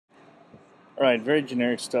Alright, very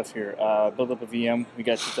generic stuff here. Build up a VM. We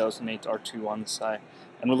got 2008 R2 on the side,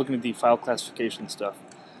 and we're looking at the file classification stuff.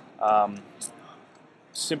 Um,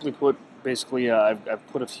 Simply put, basically, I've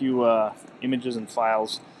put a few images and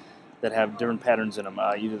files that have different patterns in them.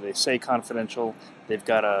 Either they say confidential, they've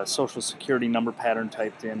got a social security number pattern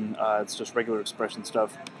typed in. It's just regular expression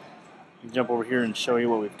stuff. You can jump over here and show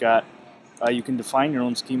you what we've got. You can define your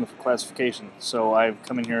own schema for classification. So I've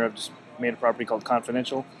come in here, I've just made a property called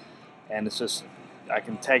confidential, and it's just, I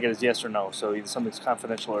can tag it as yes or no, so either something's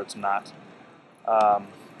confidential or it's not.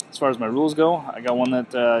 As far as my rules go, I got one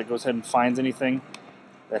that goes ahead and finds anything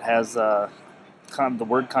that has the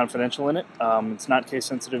word confidential in it. It's not case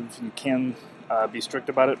sensitive. You can be strict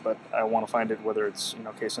about it, but I want to find it whether it's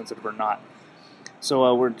case sensitive or not.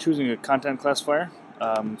 So we're choosing a content classifier.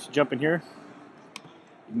 If you jump in here,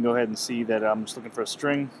 you can go ahead and see that I'm just looking for a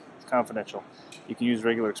string. It's confidential. You can use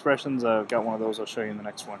regular expressions. I've got one of those. I'll show you in the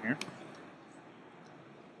next one here.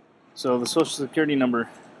 So the social security number,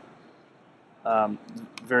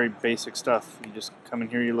 very basic stuff. You just come in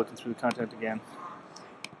here, you're looking through the content again,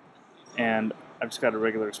 and I've just got a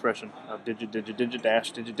regular expression of digit, digit, digit,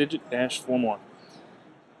 dash, 4 more.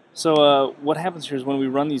 So what happens here is when we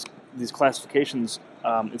run these classifications,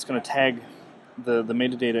 it's going to tag the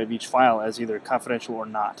metadata of each file as either confidential or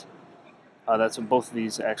not. That's when both of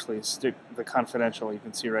these actually stick the confidential. You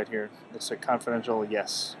can see right here, it's a confidential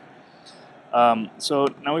yes. So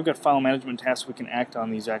now we've got file management tasks. We can act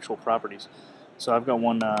on these actual properties. So I've got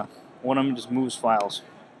one of them just moves files.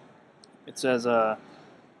 It says, let's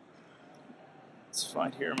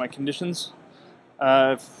find here my conditions.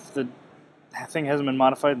 If the thing hasn't been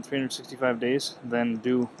modified in 365 days, then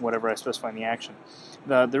do whatever I specify in the action.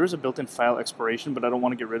 There is a built-in file expiration, but I don't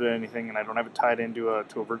want to get rid of anything, and I don't have it tied into a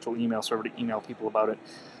virtual email server to email people about it.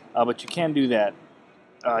 But you can do that.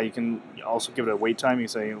 You can also give it a wait time. You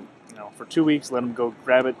say, for 2 weeks, let them go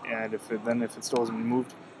grab it, and if it still hasn't been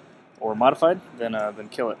moved or modified, then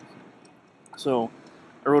kill it. So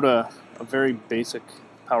I wrote a very basic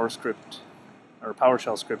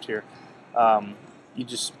PowerShell script here.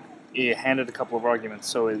 You hand it a couple of arguments,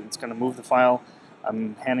 so it's going to move the file.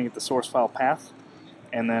 I'm handing it the source file path,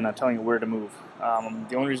 and then telling it where to move.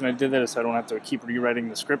 The only reason I did that is so I don't have to keep rewriting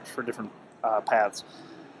the script for different paths.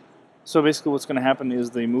 So basically what's going to happen is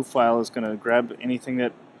the move file is going to grab anything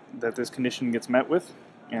that this condition gets met with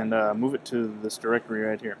and move it to this directory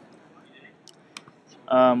right here.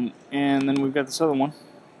 And then we've got this other one.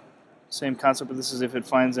 Same concept, but this is if it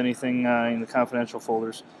finds anything in the confidential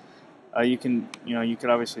folders. You could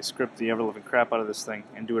obviously script the ever-living crap out of this thing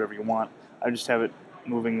and do whatever you want. I just have it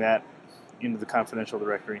moving that into the confidential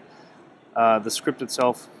directory. The script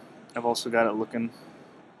itself, I've also got it looking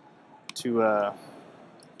to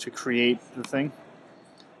create the thing.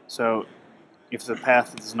 So if the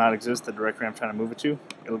path does not exist, the directory I'm trying to move it to,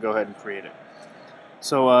 it'll go ahead and create it.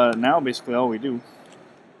 So now basically all we do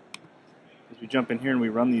is we jump in here and we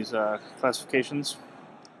run these classifications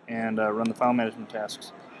and run the file management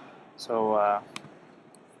tasks. So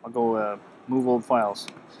I'll go move old files,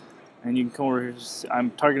 and you can come over here. I'm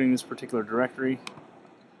targeting this particular directory.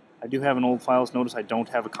 I do have an old files. Notice I don't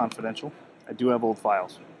have a confidential. I do have old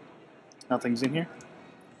files. Nothing's in here.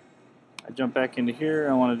 I jump back into here.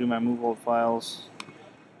 I want to do my move old files.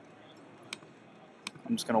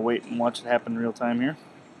 I'm just going to wait and watch it happen in real time here.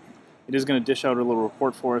 It is going to dish out a little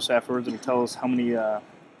report for us afterwards. It'll tell us how many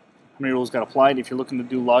rules got applied. If you're looking to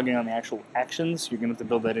do logging on the actual actions, you're going to have to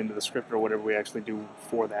build that into the script or whatever we actually do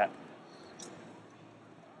for that.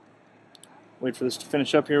 Wait for this to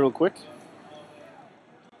finish up here real quick.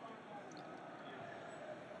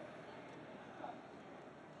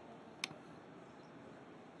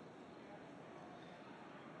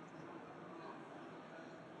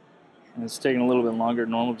 And it's taking a little bit longer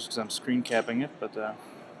than normal just because I'm screen capping it, but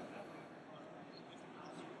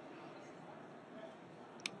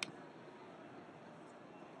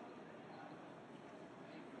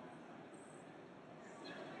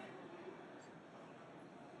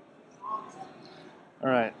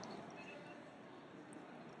alright.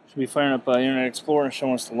 Should be firing up Internet Explorer and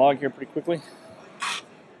showing us the log here pretty quickly.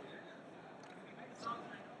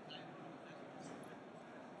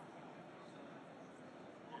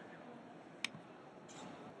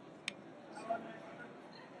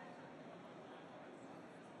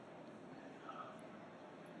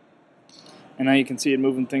 And now you can see it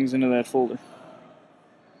moving things into that folder.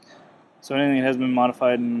 So anything that has been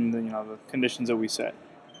modified in the conditions that we set.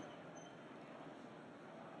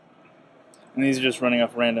 And these are just running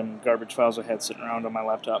off random garbage files I had sitting around on my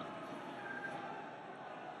laptop.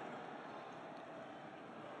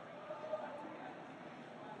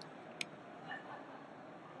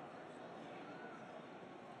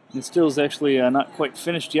 It still is actually not quite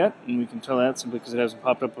finished yet, and we can tell that simply because it hasn't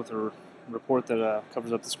popped up with a report that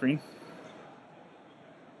covers up the screen.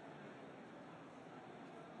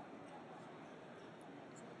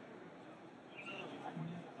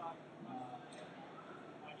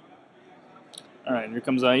 Alright, here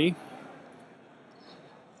comes IE.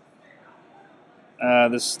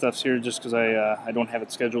 This stuff's here just because I don't have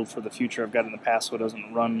it scheduled for the future. I've got it in the past so it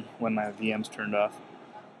doesn't run when my VM's turned off.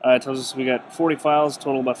 It tells us we got 40 files,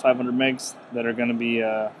 total about 500 megs, that are going to be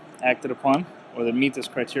acted upon, or that meet this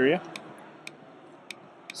criteria.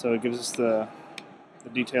 So it gives us the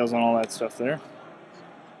details on all that stuff there.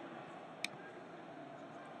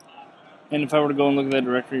 And if I were to go and look at that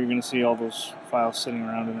directory, you're going to see all those files sitting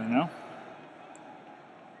around in there now.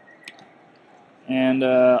 And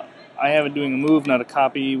I have it doing a move, not a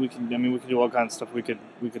copy. We could do all kinds of stuff. We could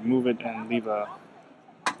move it and leave a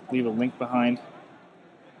link behind.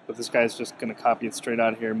 But this guy's just going to copy it straight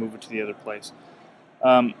out of here and move it to the other place.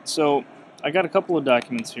 So I got a couple of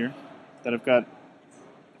documents here that have got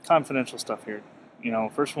confidential stuff here. You know,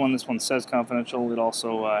 first one, this one says confidential. It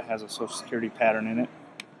also has a social security pattern in it.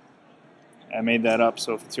 I made that up,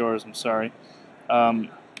 so if it's yours, I'm sorry.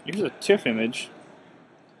 Here's a TIFF image,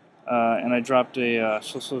 and I dropped a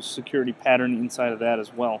social security pattern inside of that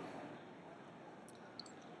as well.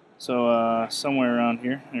 So somewhere around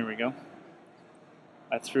here, there we go.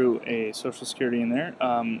 I threw a social security in there.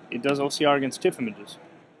 It does OCR against TIFF images.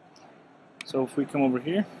 So if we come over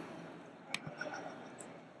here,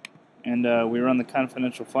 and we run the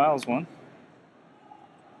confidential files one,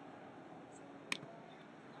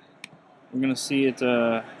 we're going to see it,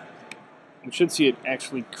 we should see it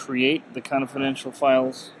actually create the confidential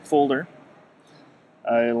files folder.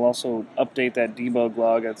 It'll also update that debug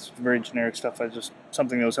log. That's very generic stuff.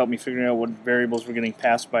 Something that was helping me figure out what variables were getting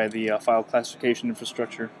passed by the file classification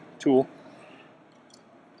infrastructure tool.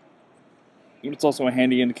 It's also a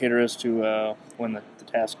handy indicator as to when the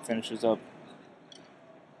task finishes up.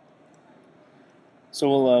 So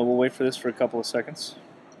we'll wait for this for a couple of seconds.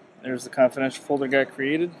 There's the confidential folder got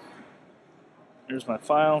created. There's my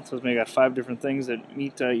file. It tells me I got 5 different things that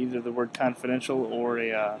meet either the word confidential or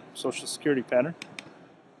a social security pattern.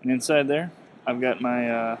 And inside there, I've got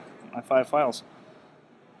my my 5 files.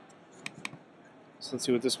 So let's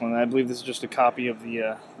see what this one. I believe this is just a copy of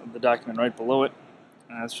the document right below it.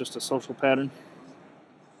 It's just a social pattern.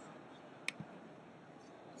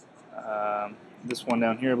 This one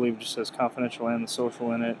down here, I believe, just says confidential and the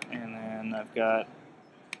social in it. And then I've got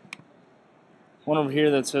one over here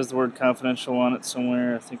that says the word confidential on it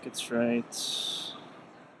somewhere. I think it's right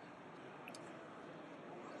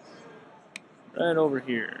over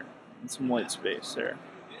here in some white space there.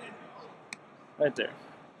 Right there.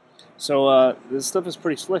 So this stuff is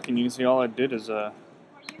pretty slick, and you can see all I did is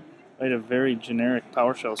write a very generic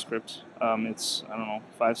PowerShell script. It's, I don't know,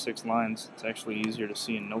 5-6 lines. It's actually easier to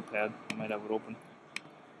see in Notepad. I might have it open.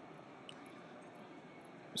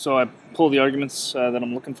 So I pull the arguments that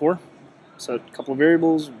I'm looking for. Set a couple of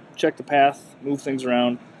variables, check the path, move things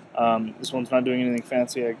around. This one's not doing anything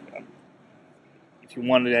fancy. If you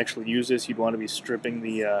wanted to actually use this, you'd want to be stripping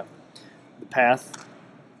the path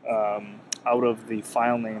out of the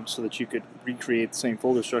file name so that you could recreate the same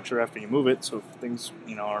folder structure after you move it, so things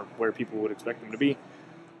are where people would expect them to be.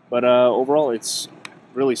 But overall, it's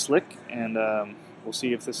really slick, and we'll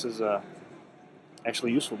see if this is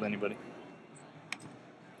actually useful to anybody.